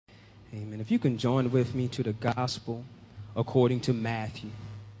Amen. If you can join with me to the gospel according to Matthew,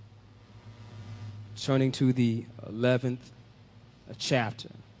 turning to the 11th chapter.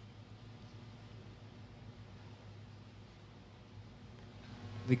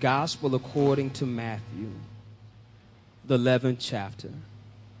 The gospel according to Matthew, the 11th chapter.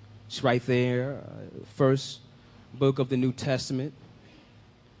 It's right there, first book of the New Testament.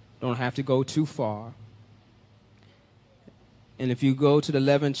 Don't have to go too far. And if you go to the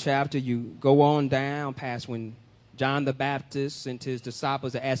 11th chapter, you go on down past when John the Baptist sent his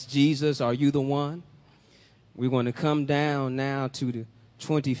disciples to ask Jesus, "Are you the one?" We're going to come down now to the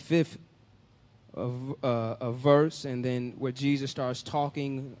 25th verse, and then where Jesus starts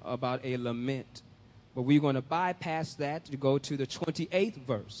talking about a lament. But we're going to bypass that to go to the 28th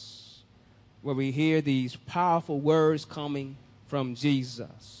verse, where we hear these powerful words coming from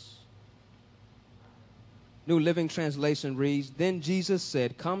Jesus. New Living Translation reads, "Then Jesus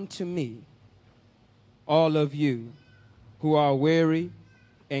said, 'Come to me, all of you who are weary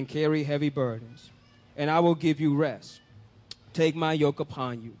and carry heavy burdens, and I will give you rest. Take my yoke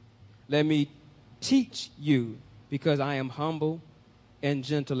upon you. Let me teach you, because I am humble and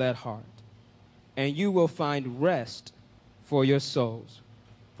gentle at heart, and you will find rest for your souls.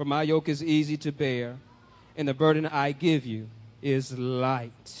 For my yoke is easy to bear, and the burden I give you is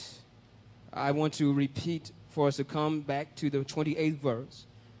light.'" I want to repeat for us to come back to the 28th verse.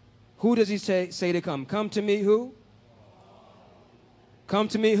 Who does he say to come? Come to me who? Come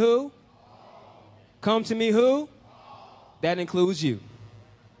to me who? Come to me who? That includes you.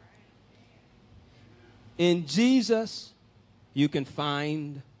 In Jesus, you can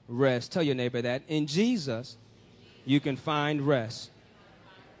find rest. Tell your neighbor that. In Jesus, you can find rest.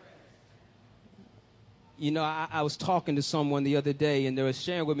 You know, I was talking to someone the other day, and they were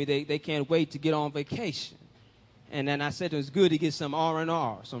sharing with me they can't wait to get on vacation. And then I said it's good to get some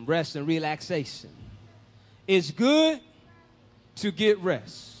R&R, some rest and relaxation. It's good to get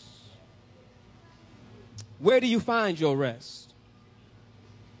rest. Where do you find your rest?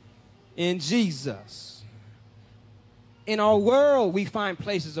 In Jesus. In our world, we find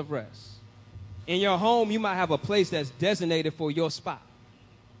places of rest. In your home, you might have a place that's designated for your spot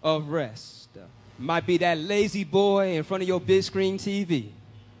of rest. Might be that lazy boy in front of your big screen TV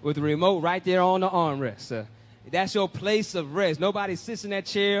with the remote right there on the armrest. That's your place of rest. Nobody sits in that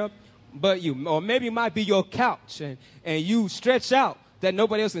chair but you. Or maybe it might be your couch, and you stretch out that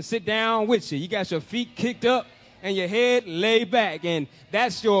nobody else can sit down with you. You got your feet kicked up and your head laid back, and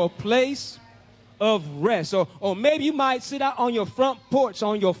that's your place of rest. Or maybe you might sit out on your front porch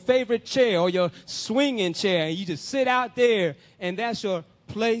on your favorite chair or your swinging chair, and you just sit out there, and that's your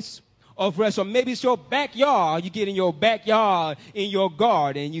place of rest. Or maybe it's your backyard. You get in your backyard, in your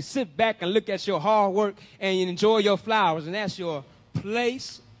garden, and you sit back and look at your hard work and you enjoy your flowers, and that's your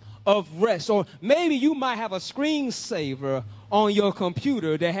place of rest. Or maybe you might have a screensaver on your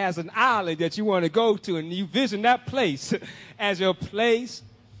computer that has an island that you want to go to, and you visit that place as your place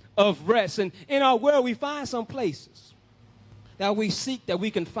of rest. And in our world, we find some places that we seek that we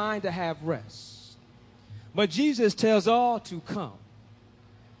can find to have rest. But Jesus tells all to come.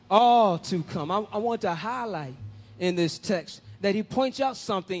 All to come. I want to highlight in this text that he points out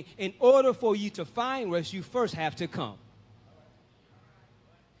something. In order for you to find rest, you first have to come.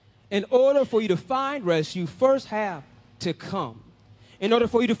 In order for you to find rest, you first have to come. In order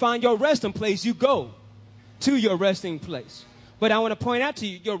for you to find your resting place, you go to your resting place. But I want to point out to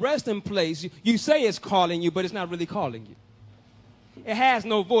you, your resting place, you say it's calling you, but it's not really calling you. It has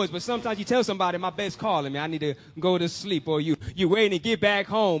no voice, but sometimes you tell somebody, my bed's calling me, I need to go to sleep, or you're waiting to get back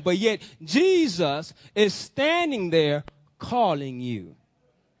home. But yet Jesus is standing there calling you.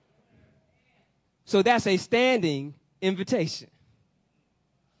 So that's a standing invitation.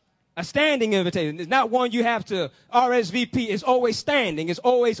 A standing invitation. It's not one you have to RSVP. It's always standing. It's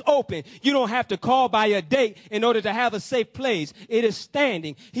always open. You don't have to call by a date in order to have a safe place. It is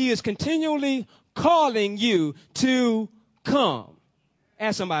standing. He is continually calling you to come.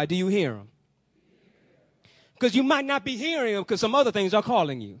 Ask somebody, do you hear him? Because you might not be hearing him because some other things are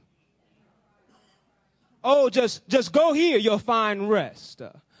calling you. Oh, just go here, you'll find rest.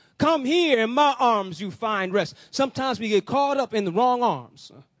 Come here in my arms, you find rest. Sometimes we get caught up in the wrong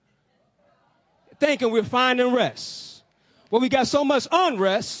arms, thinking we're finding rest. Well, we got so much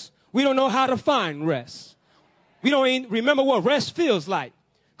unrest, we don't know how to find rest. We don't even remember what rest feels like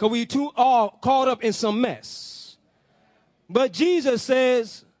because we too all caught up in some mess. But Jesus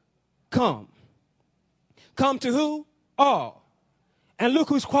says, come. Come to who? All. And look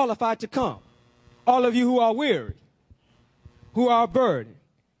who's qualified to come. All of you who are weary, who are burdened.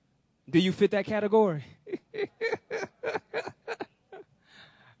 Do you fit that category?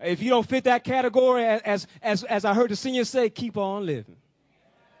 If you don't fit that category, as I heard the senior say, keep on living.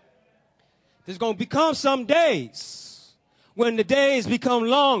 There's going to become some days when the days become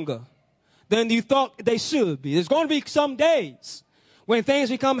longer than you thought they should be. There's going to be some days when things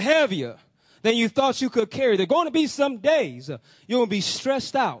become heavier than you thought you could carry. There's going to be some days you're going to be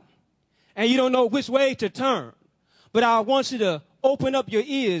stressed out and you don't know which way to turn. But I want you to open up your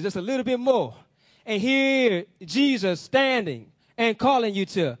ears just a little bit more and hear Jesus standing and calling you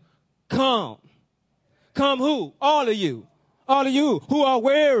to come. Come who? All of you. All of you who are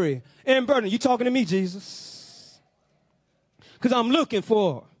weary and burdened. You talking to me, Jesus? Because I'm looking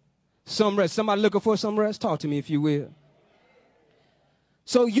for some rest. Somebody looking for some rest? Talk to me if you will.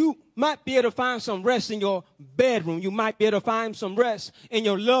 So you might be able to find some rest in your bedroom. You might be able to find some rest in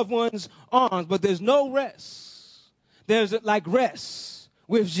your loved one's arms. But there's no rest. There's like rest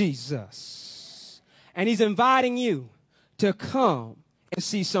with Jesus. And he's inviting you to come and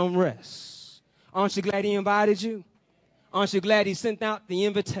see some rest. Aren't you glad he invited you? Aren't you glad he sent out the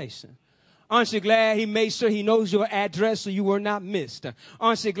invitation? Aren't you glad he made sure he knows your address so you were not missed?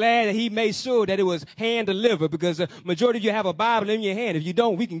 Aren't you glad that he made sure that it was hand delivered? Because the majority of you have a Bible in your hand. If you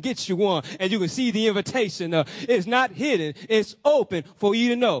don't, we can get you one and you can see the invitation. It's not hidden. It's open for you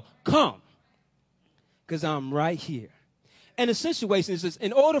to know. Come. Because I'm right here. And the situation is this.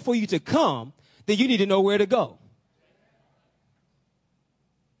 In order for you to come, then you need to know where to go.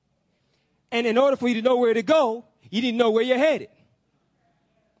 And in order for you to know where to go, you need to know where you're headed.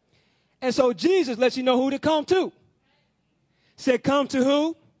 And so Jesus lets you know who to come to. Said, come to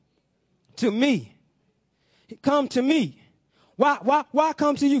who? To me. Come to me. Why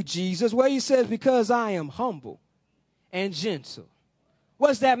come to you, Jesus? Well, he says, because I am humble and gentle.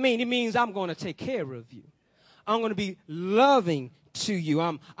 What's that mean? It means I'm going to take care of you. I'm going to be loving to you.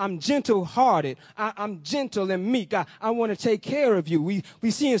 I'm gentle-hearted. I'm gentle and meek. I want to take care of you. We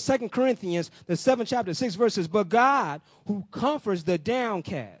see in 2 Corinthians, the 7th chapter, 6 verses, but God who comforts the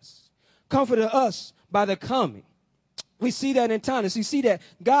downcast, comforted us by the coming. We see that in Titus. You see that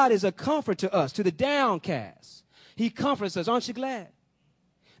God is a comfort to us, to the downcast. He comforts us. Aren't you glad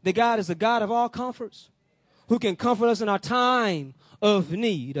that God is the God of all comforts, who can comfort us in our time of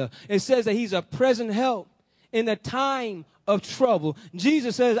need? It says that he's a present help in the time of trouble.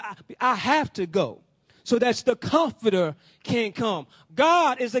 Jesus says, I have to go so that the comforter can come.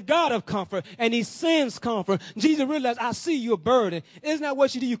 God is a God of comfort, and he sends comfort. Jesus realized, I see your burden. Isn't that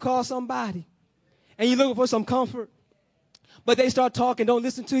what you do? You call somebody, and you're looking for some comfort, but they start talking, don't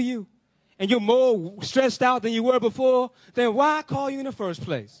listen to you, and you're more stressed out than you were before. Then why call you in the first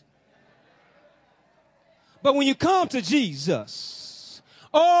place? But when you come to Jesus,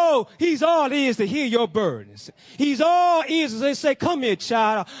 oh, he's all ears to hear your burdens. He's all ears to say, come here,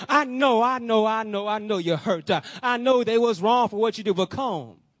 child. I know you're hurt. I know they was wrong for what you did, but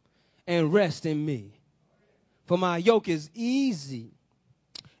come and rest in me. For my yoke is easy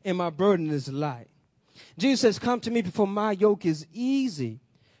and my burden is light. Jesus says, come to me, for my yoke is easy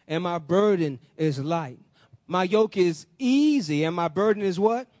and my burden is light. My yoke is easy and my burden is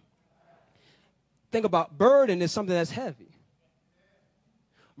what? Think about burden is something that's heavy.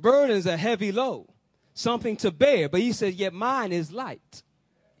 Burden is a heavy load, something to bear. But he said, yet mine is light.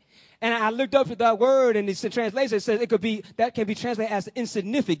 And I looked up at that word, and it's a translation. It says it could be, that can be translated as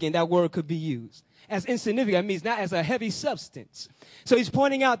insignificant. That word could be used as insignificant. It means not as a heavy substance. So he's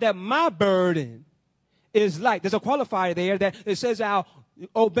pointing out that my burden is light. There's a qualifier there that it says our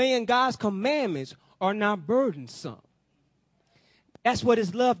obeying God's commandments are not burdensome. That's what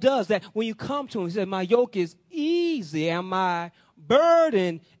his love does, that when you come to him, he said, my yoke is easy and my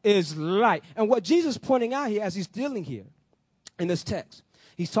burden is light. And what Jesus is pointing out here as he's dealing here in this text,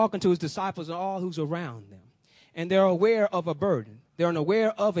 he's talking to his disciples and all who's around them. And they're aware of a burden. They're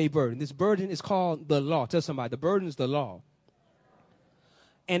unaware of a burden. This burden is called the law. Tell somebody, the burden is the law.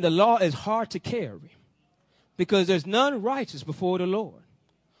 And the law is hard to carry because there's none righteous before the Lord.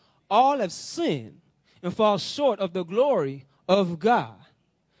 All have sinned and fall short of the glory of God.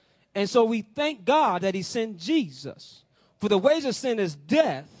 And so we thank God that he sent Jesus. For the wages of sin is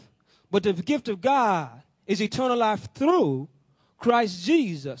death, but the gift of God is eternal life through Christ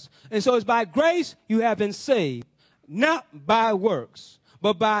Jesus. And so it's by grace you have been saved, not by works,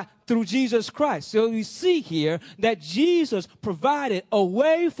 but through Jesus Christ. So we see here that Jesus provided a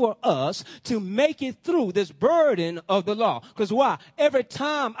way for us to make it through this burden of the law. Because why? Every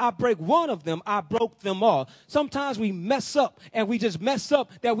time I break one of them, I broke them all. Sometimes we mess up, and we just mess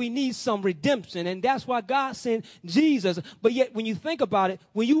up that we need some redemption. And that's why God sent Jesus. But yet when you think about it,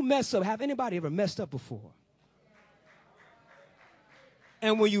 when you mess up, have anybody ever messed up before?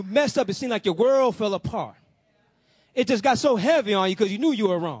 And when you messed up, it seemed like your world fell apart. It just got so heavy on you because you knew you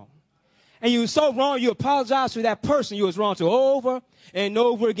were wrong. And you were so wrong, you apologize to that person you was wrong to over and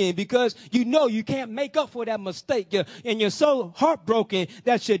over again because you know you can't make up for that mistake. And you're so heartbroken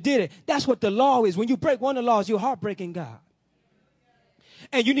that you did it. That's what the law is. When you break one of the laws, you're heartbreaking God.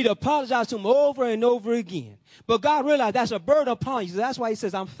 And you need to apologize to him over and over again. But God realized that's a burden upon you. So that's why he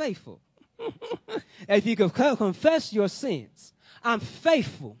says, I'm faithful. If you can confess your sins, I'm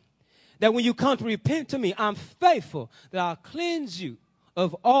faithful. That when you come to repent to me, I'm faithful that I'll cleanse you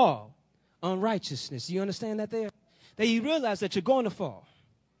of all unrighteousness. You understand that there? That you realize that you're going to fall.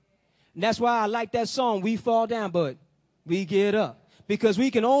 And that's why I like that song, We Fall Down, but we get up. Because we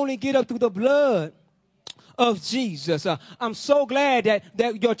can only get up through the blood of Jesus. I'm so glad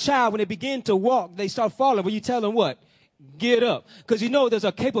that your child, when they begin to walk, they start falling. When you tell them what? Get up. Because you know there's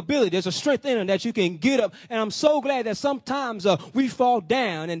a capability, there's a strength in them that you can get up. And I'm so glad that sometimes we fall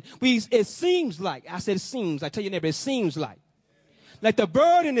down and it seems like, I said it seems, I tell your neighbor, it seems like the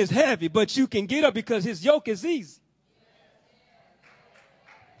burden is heavy, but you can get up because his yoke is easy.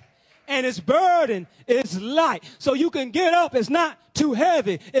 And his burden is light. So you can get up. It's not too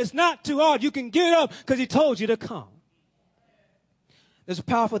heavy. It's not too hard. You can get up because he told you to come. There's a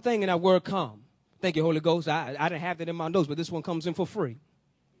powerful thing in that word come. Thank you, Holy Ghost. I didn't have that in my notes, but this one comes in for free.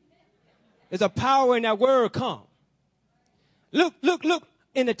 There's a power in that word come. Look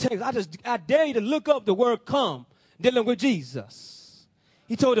in the text. I dare you to look up the word come dealing with Jesus.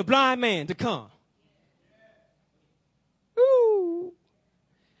 He told the blind man to come. Ooh.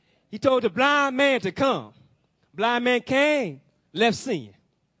 He told the blind man to come. Blind man came, left seeing.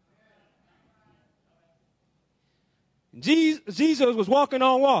 Jesus was walking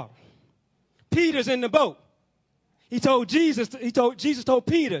on water. Peter's in the boat. Jesus told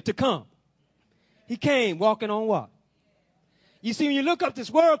Peter to come. He came walking on water. You see, when you look up this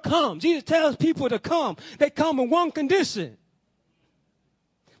word come, Jesus tells people to come. They come in one condition,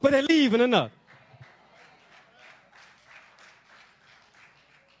 but they leave in another.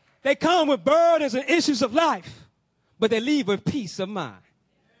 They come with burdens and issues of life, but they leave with peace of mind.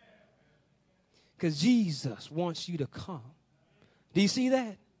 Because Jesus wants you to come. Do you see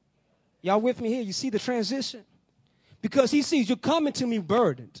that? Y'all with me here? You see the transition? Because he sees you're coming to me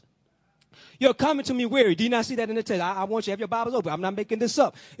burdened. You're coming to me weary. Do you not see that in the text? I want you to have your Bibles open. I'm not making this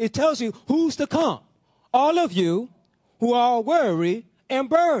up. It tells you who's to come. All of you who are weary and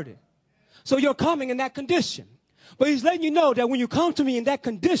burdened. So you're coming in that condition. But he's letting you know that when you come to me in that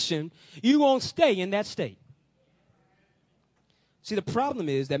condition, you won't stay in that state. See, the problem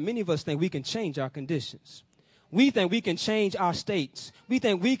is that many of us think we can change our conditions. We think we can change our states. We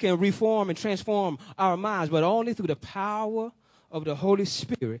think we can reform and transform our minds, but only through the power of the Holy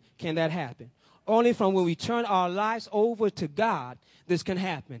Spirit can that happen. Only from when we turn our lives over to God, this can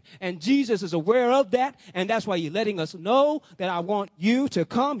happen. And Jesus is aware of that, and that's why he's letting us know that I want you to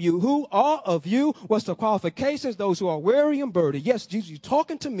come. You who, all of you, what's the qualifications? Those who are weary and burdened. Yes, Jesus, you're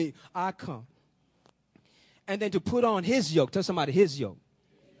talking to me, I come. And then to put on his yoke. Tell somebody his yoke.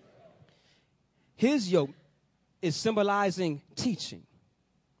 His yoke is symbolizing teaching.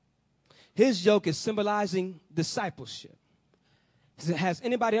 His yoke is symbolizing discipleship. Has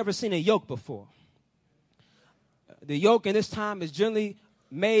anybody ever seen a yoke before? The yoke in this time is generally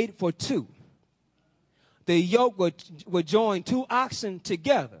made for two. The yoke would join two oxen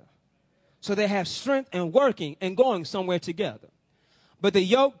together so they have strength and working and going somewhere together. But the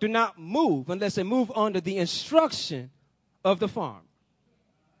yoke do not move unless they move under the instruction of the farm.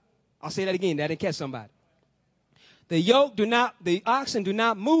 I'll say that again. That didn't catch somebody. The oxen do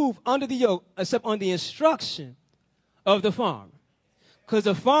not move under the yoke except on the instruction of the farmer. Because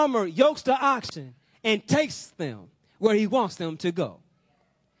the farmer yokes the oxen and takes them where he wants them to go.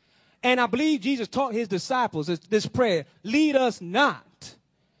 And I believe Jesus taught his disciples this prayer, lead us not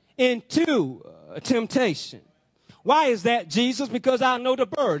into temptation. Why is that, Jesus? Because I know the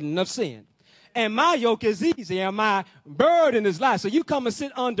burden of sin. And my yoke is easy and my burden is light. So you come and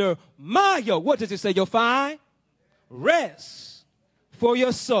sit under my yoke. What does it say? You'll find rest for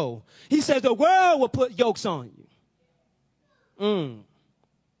your soul. He says the world will put yokes on you.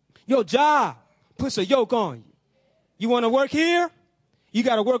 Your job puts a yoke on you. You want to work here? You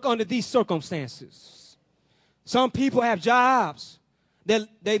got to work under these circumstances. Some people have jobs that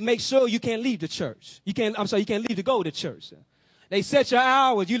they make sure you can't leave the church. You can't leave to go to church. They set your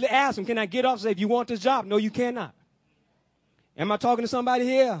hours. You ask them, can I get off? Say, if you want this job, no, you cannot. Am I talking to somebody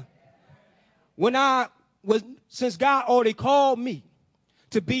here? Since God already called me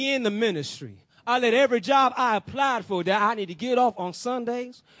to be in the ministry, I let every job I applied for that I need to get off on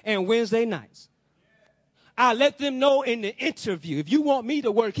Sundays and Wednesday nights. I let them know in the interview, if you want me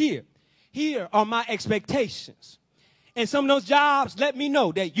to work here, here are my expectations. And some of those jobs let me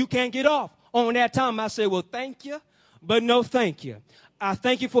know that you can't get off on that time. I say, well, thank you, but no thank you. I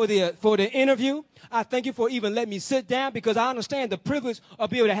thank you for the interview. I thank you for even letting me sit down because I understand the privilege of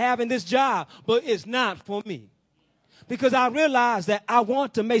being able to have in this job, but it's not for me. Because I realize that I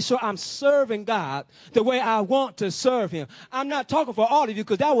want to make sure I'm serving God the way I want to serve him. I'm not talking for all of you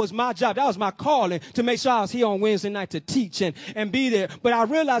because that was my job. That was my calling to make sure I was here on Wednesday night to teach and be there. But I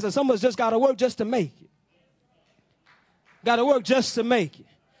realize that some of us just got to work just to make it. Got to work just to make it.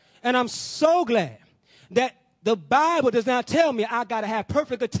 And I'm so glad that the Bible does not tell me I got to have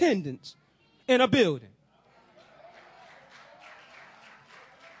perfect attendance in a building.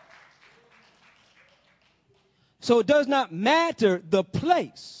 So it does not matter the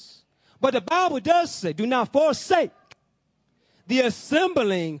place. But the Bible does say, do not forsake the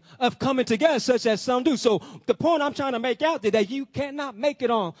assembling of coming together, such as some do. So the point I'm trying to make out there that you cannot make it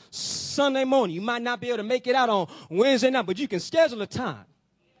on Sunday morning. You might not be able to make it out on Wednesday night, but you can schedule a time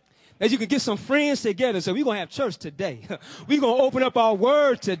that you can get some friends together. So we're going to have church today. We're going to open up our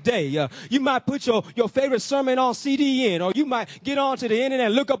word today. You might put your favorite sermon on CD in, or you might get onto the internet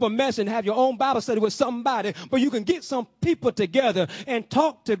and look up a message and have your own Bible study with somebody. But you can get some people together and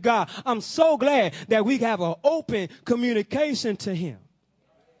talk to God. I'm so glad that we have an open communication to him.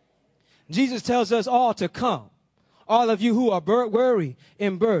 Jesus tells us all to come. All of you who are worried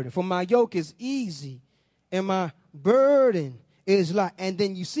and burdened. For my yoke is easy and my burden is light. And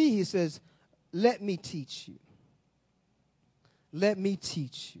then you see he says, let me teach you. Let me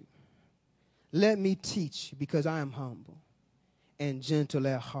teach you. Let me teach you because I am humble and gentle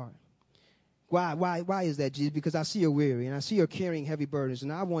at heart. Why is that, Jesus? Because I see you're weary and I see you're carrying heavy burdens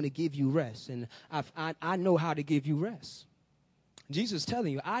and I want to give you rest. And I know how to give you rest. Jesus is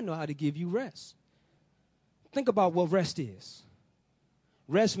telling you, I know how to give you rest. Think about what rest is.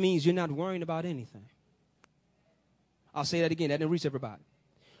 Rest means you're not worrying about anything. I'll say that again. That didn't reach everybody.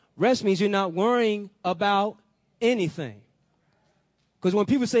 Rest means you're not worrying about anything. Because when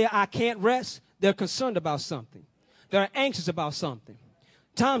people say, I can't rest, they're concerned about something. They're anxious about something.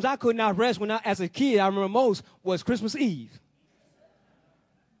 Times I could not rest when as a kid, I remember most, was Christmas Eve.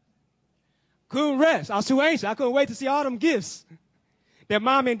 Couldn't rest. I was too anxious. I couldn't wait to see all them gifts that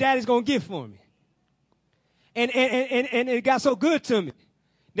mom and daddy's going to give for me. And it got so good to me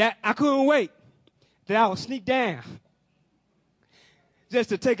that I couldn't wait that I would sneak down just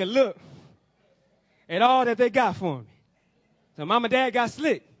to take a look at all that they got for me. So mom and dad got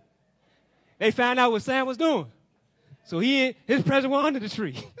slick. They found out what Sam was doing. So his present was under the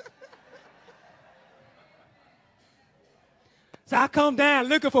tree. So I come down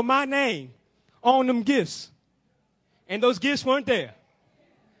looking for my name on them gifts. And those gifts weren't there.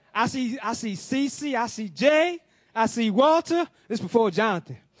 I see Cece, I see Jay, I see Walter. This is before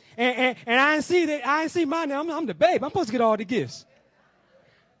Jonathan. And I didn't see that. I didn't see my name. I'm the babe. I'm supposed to get all the gifts.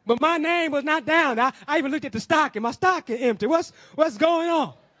 But my name was not down. I even looked at the stocking. My stocking empty. What's going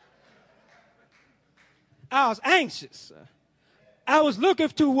on? I was anxious. I was looking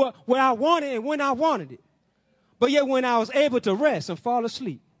to what I wanted and when I wanted it. But yet when I was able to rest and fall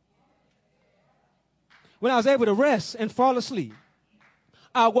asleep. When I was able to rest and fall asleep,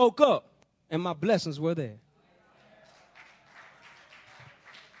 I woke up and my blessings were there.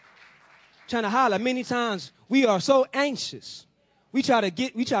 Trying to highlight, many times we are so anxious. We try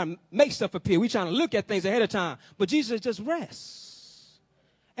to make stuff appear. We trying to look at things ahead of time. But Jesus just rests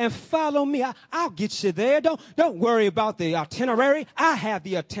and follow me. I'll get you there. Don't worry about the itinerary. I have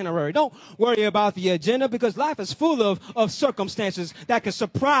the itinerary. Don't worry about the agenda because life is full of circumstances that can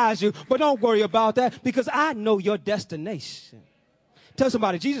surprise you. But don't worry about that because I know your destination. Tell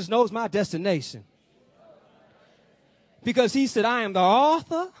somebody, Jesus knows my destination. Because he said, I am the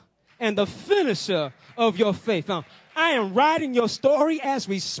author and the finisher of your faith. I am writing your story as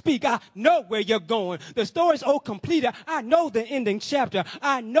we speak. I know where you're going. The story's all completed. I know the ending chapter.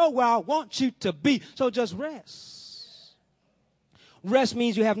 I know where I want you to be. So just rest. Rest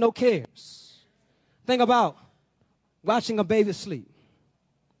means you have no cares. Think about watching a baby sleep.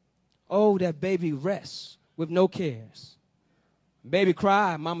 Oh, that baby rests with no cares. Baby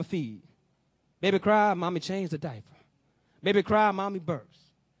cry, mama feed. Baby cry, mommy change the diaper. Baby cry, mommy burps.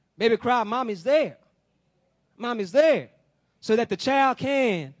 Baby cry, mommy's there. Mommy's there so that the child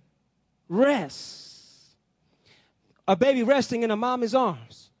can rest. A baby resting in a mommy's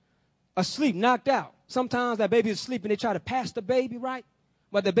arms, asleep, knocked out. Sometimes that baby is asleep and they try to pass the baby, right?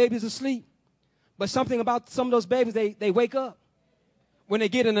 But the baby's asleep. But something about some of those babies, they wake up. When they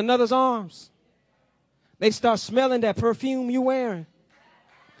get in another's arms, they start smelling that perfume you're wearing,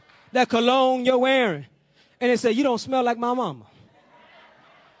 that cologne you're wearing. And they say, you don't smell like my mama.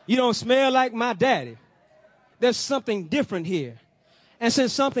 You don't smell like my daddy. There's something different here. And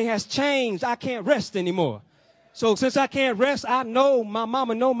since something has changed, I can't rest anymore. So since I can't rest, I know my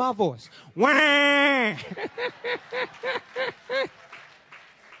mama know my voice. Wah!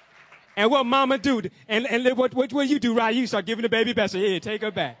 And what mama do? And what you do, right? You start giving the baby back. So here, take her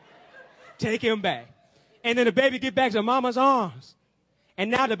back. Take him back. And then the baby get back to mama's arms.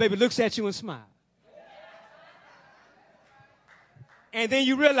 And now the baby looks at you and smiles. And then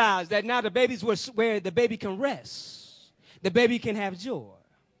you realize that now the baby's where the baby can rest. The baby can have joy.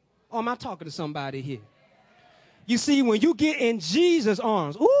 Or am I talking to somebody here? You see, when you get in Jesus'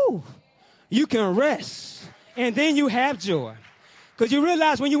 arms, ooh, you can rest. And then you have joy. Because you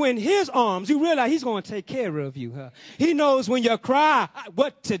realize when you're in his arms, you realize he's going to take care of you. He knows when you cry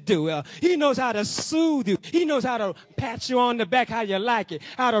what to do. He knows how to soothe you. He knows how to pat you on the back how you like it,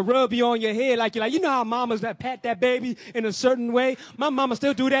 how to rub you on your head like you like. You know how mamas that pat that baby in a certain way? My mama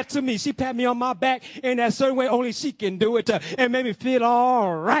still do that to me. She pat me on my back in that certain way. Only she can do it and make me feel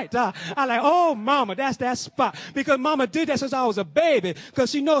all right. I like, oh, mama, that's that spot. Because mama did that since I was a baby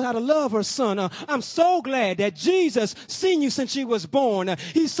because she knows how to love her son. I'm so glad that Jesus seen you since you was born.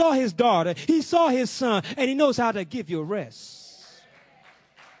 He saw his daughter. He saw his son. And he knows how to give you rest.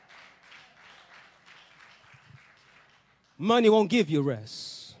 Money won't give you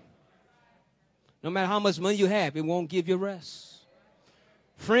rest. No matter how much money you have, it won't give you rest.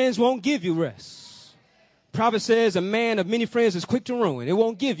 Friends won't give you rest. Prophet says a man of many friends is quick to ruin. It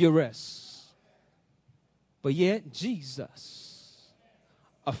won't give you rest. But yet, Jesus,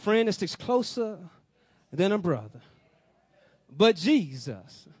 a friend that sticks closer than a brother. But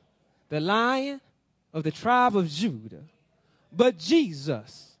Jesus, the Lion of the tribe of Judah. But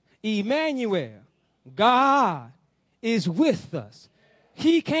Jesus, Emmanuel, God is with us.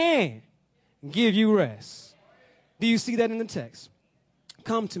 He can give you rest. Do you see that in the text?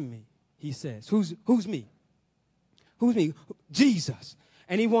 Come to me, he says. Who's me? Who's me? Jesus.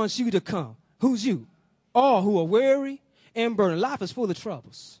 And he wants you to come. Who's you? All who are weary and burdened. Life is full of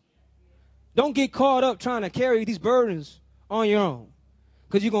troubles. Don't get caught up trying to carry these burdens on your own,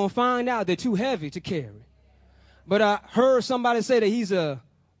 because you're going to find out they're too heavy to carry. But I heard somebody say that he's a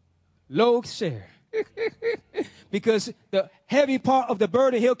low share because the heavy part of the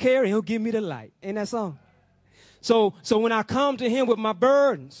burden he'll carry, he'll give me the light. Ain't that song? So when I come to him with my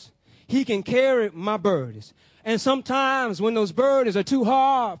burdens, he can carry my burdens. And sometimes when those burdens are too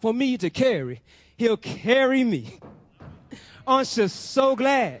hard for me to carry, he'll carry me. I'm just so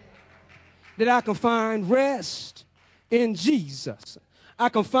glad that I can find rest in Jesus. I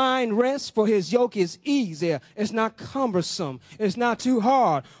can find rest, for his yoke is easy. It's not cumbersome. It's not too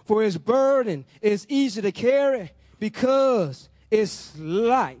hard, for his burden is easy to carry because it's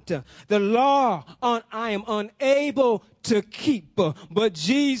light. The law I am unable to keep, but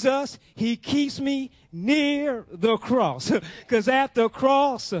Jesus, he keeps me near the cross. Because at the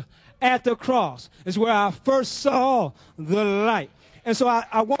cross is where I first saw the light. And so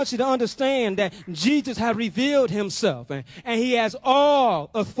I want you to understand that Jesus has revealed himself and he has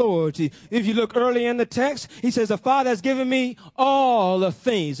all authority. If you look early in the text, he says, the Father has given me all the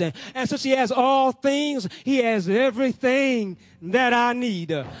things. And since he has all things, he has everything that I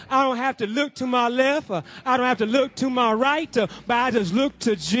need. I don't have to look to my left. I don't have to look to my right, but I just look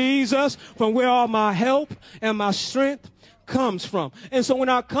to Jesus from where all my help and my strength comes from. And so when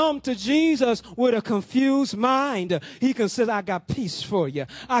I come to Jesus with a confused mind, he can say, I got peace for you.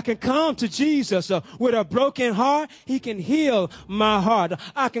 I can come to Jesus with a broken heart. He can heal my heart.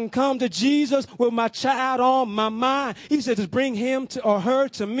 I can come to Jesus with my child on my mind. He said, just bring him to, or her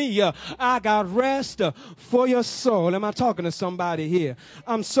to me. I got rest for your soul. Am I talking to somebody here?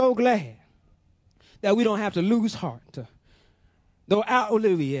 I'm so glad that we don't have to lose heart. Though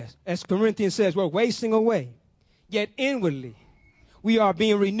outwardly, as Corinthians says, we're wasting away. Yet inwardly, we are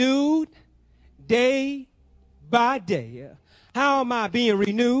being renewed day by day. How am I being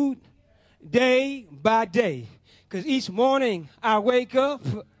renewed? Day by day. Because each morning I wake up,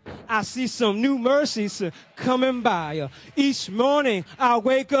 I see some new mercies coming by. Each morning I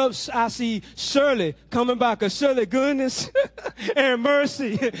wake up, I see Shirley coming by. Because Shirley, goodness and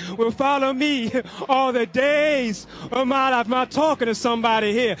mercy will follow me all the days of my life. I'm not talking to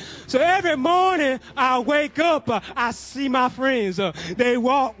somebody here. So every morning I wake up, I see my friends. They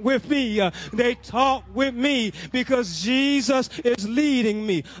walk with me. They talk with me because Jesus is leading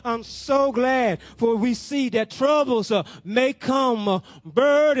me. I'm so glad, for we see that troubles may come,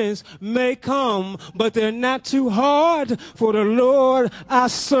 burdens storms may come, but they're not too hard for the Lord I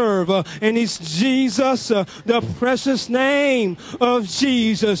serve. And it's Jesus, the precious name of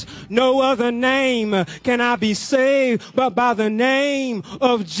Jesus. No other name can I be saved but by the name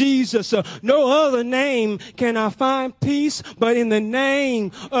of Jesus. No other name can I find peace but in the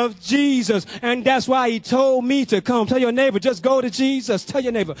name of Jesus. And that's why he told me to come. Tell your neighbor, just go to Jesus. Tell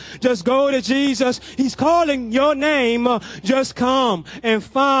your neighbor, just go to Jesus. He's calling your name. Just come and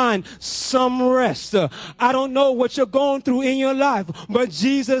find some rest. I don't know what you're going through in your life, but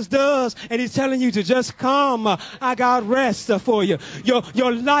Jesus does. And he's telling you to just come. I got rest for you.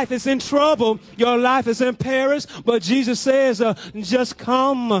 Your life is in trouble. Your life is in Paris, but Jesus says, just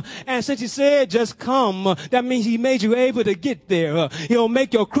come. And since he said, just come, that means he made you able to get there. He'll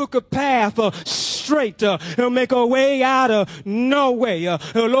make your crooked path straight. He'll make a way out of no way.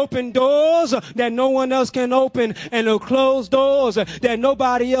 He'll open doors that no one else can open, and he'll close doors that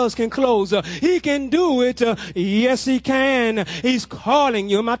nobody else can close. He can do it. Yes, he can. He's calling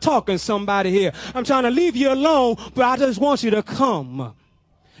you. Am I talking to somebody here? I'm trying to leave you alone, but I just want you to come.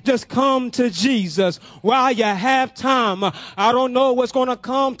 Just come to Jesus while you have time. I don't know what's going to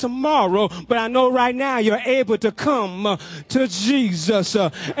come tomorrow, but I know right now you're able to come to Jesus.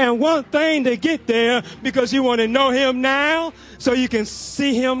 And one thing to get there, because you want to know him now so you can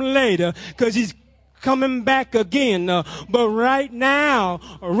see him later, because he's coming back again. But right now,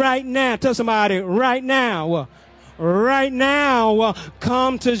 tell somebody, right now,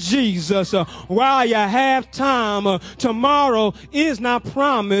 come to Jesus while you have time. Tomorrow is not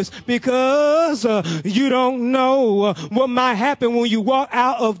promised, because you don't know what might happen when you walk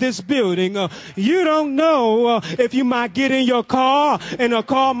out of this building. You don't know if you might get in your car and a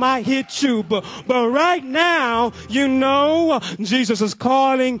car might hit you. But right now, you know Jesus is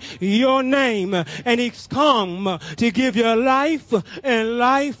calling your name, and he's come to give you life and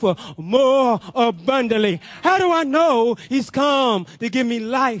life more abundantly. How do I know he's come to give me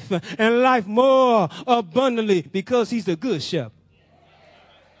life and life more abundantly? Because he's the good shepherd.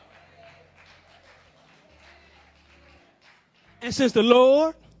 And since the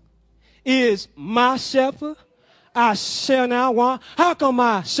Lord is my shepherd, I shall not want. How come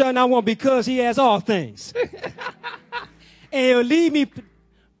I shall not want? Because he has all things. And he'll lead me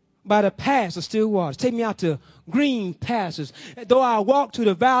by the paths of still waters. Take me out to green pastures. Though I walk to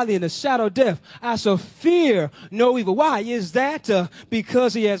the valley in the shadow of death, I shall fear no evil. Why is that?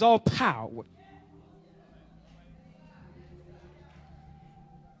 Because he has all power.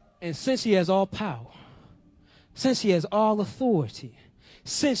 And since he has all power, since he has all authority,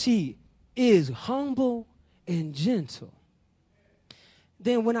 since he is humble and gentle,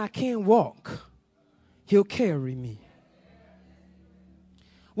 then when I can't walk, he'll carry me.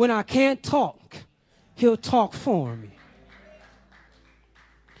 When I can't talk, he'll talk for me.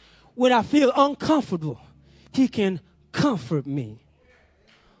 When I feel uncomfortable, he can comfort me.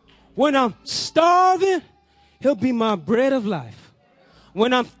 When I'm starving, he'll be my bread of life.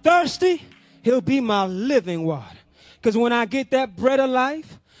 When I'm thirsty, he'll be my living water. Because when I get that bread of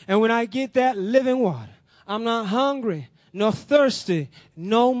life and when I get that living water, I'm not hungry nor thirsty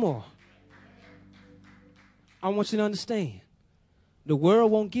no more. I want you to understand. The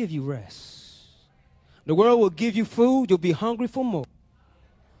world won't give you rest. The world will give you food. You'll be hungry for more.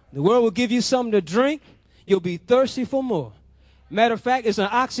 The world will give you something to drink. You'll be thirsty for more. Matter of fact, it's an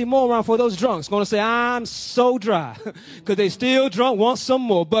oxymoron for those drunks. Going to say, I'm so dry. Because they still drunk, want some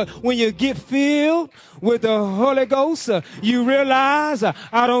more. But when you get filled with the Holy Ghost, you realize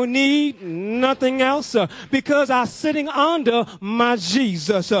I don't need nothing else. Because I'm sitting under my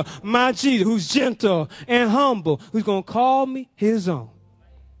Jesus, who's gentle and humble, who's going to call me his own.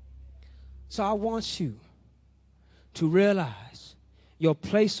 So I want you to realize your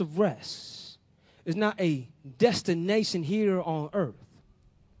place of rest is not a destination here on earth,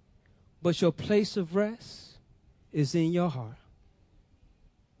 but your place of rest is in your heart.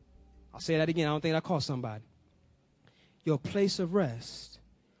 I'll say that again. I don't think I caught somebody. Your place of rest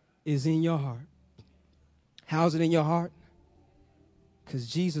is in your heart. How's it in your heart? Because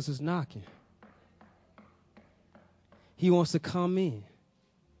Jesus is knocking. He wants to come in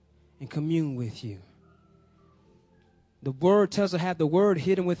and commune with you. The word tells us to have the word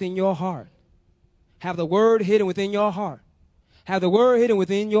hidden within your heart. Have the word hidden within your heart. Have the word hidden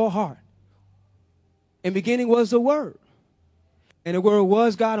within your heart. In the beginning was the word. And the word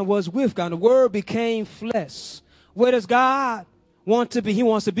was God and was with God. And the word became flesh. Where does God want to be? He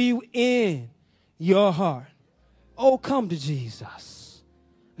wants to be in your heart. Oh, come to Jesus.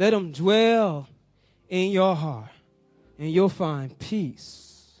 Let him dwell in your heart. And you'll find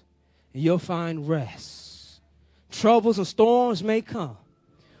peace. And you'll find rest. Troubles and storms may come,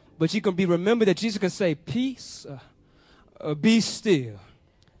 But you can be remembered that Jesus can say, peace, be still.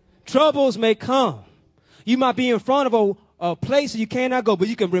 Troubles may come. You might be in front of a place you cannot go, but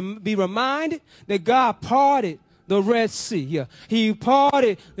you can be reminded that God parted the Red Sea. Yeah. He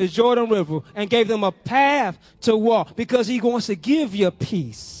parted the Jordan River and gave them a path to walk because he wants to give you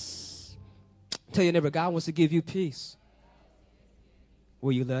peace. Tell your neighbor, God wants to give you peace.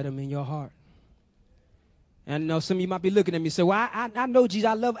 Will you let him in your heart? And I know some of you might be looking at me and say, well, I know Jesus,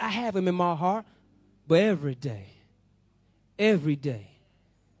 I have him in my heart. But every day,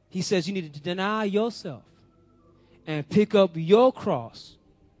 he says you need to deny yourself and pick up your cross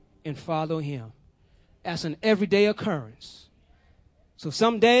and follow him. That's an everyday occurrence. So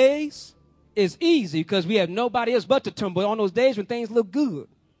some days it's easy because we have nobody else but to turn. But on those days when things look good,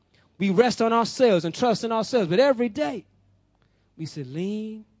 we rest on ourselves and trust in ourselves. But every day, we say,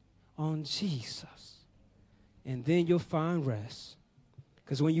 lean on Jesus. And then you'll find rest.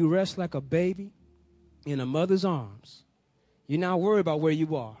 Because when you rest like a baby in a mother's arms, you're not worried about where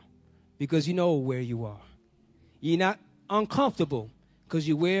you are because you know where you are. You're not uncomfortable because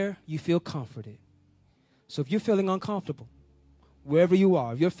you're where you feel comforted. So if you're feeling uncomfortable, wherever you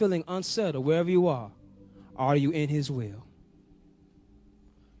are, if you're feeling unsettled, wherever you are you in his will?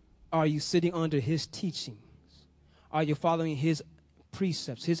 Are you sitting under his teachings? Are you following his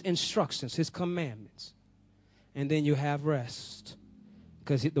precepts, his instructions, his commandments? And then you have rest.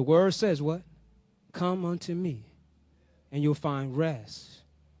 Because the word says what? Come unto me, and you'll find rest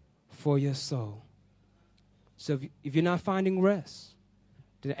for your soul. So if you're not finding rest,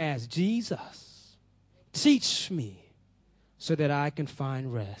 then ask Jesus, teach me so that I can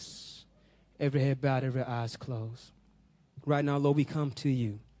find rest. Every head bowed, every eyes closed. Right now, Lord, we come to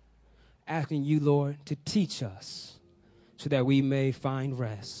you, asking you, Lord, to teach us so that we may find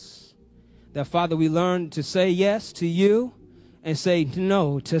rest. That, Father, we learn to say yes to you and say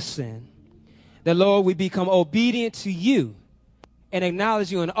no to sin. That, Lord, we become obedient to you and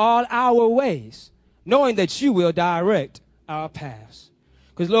acknowledge you in all our ways, knowing that you will direct our paths.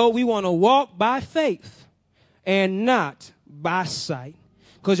 Because, Lord, we want to walk by faith and not by sight.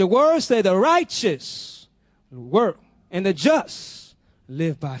 Because your words say the righteous work and the just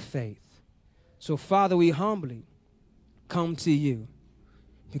live by faith. So, Father, we humbly come to you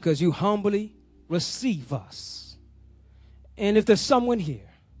because you humbly receive us. And if there's someone here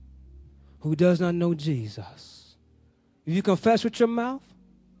who does not know Jesus, if you confess with your mouth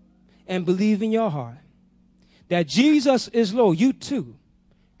and believe in your heart that Jesus is Lord, you too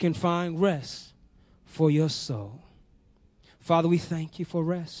can find rest for your soul. Father, we thank you for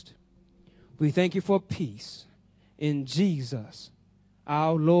rest. We thank you for peace in Jesus,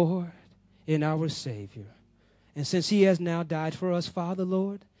 our Lord and our Savior. And since he has now died for us, Father,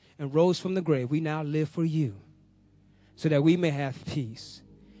 Lord, and rose from the grave, we now live for you so that we may have peace,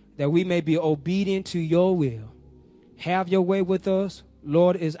 that we may be obedient to your will. Have your way with us,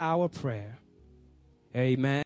 Lord, is our prayer. Amen.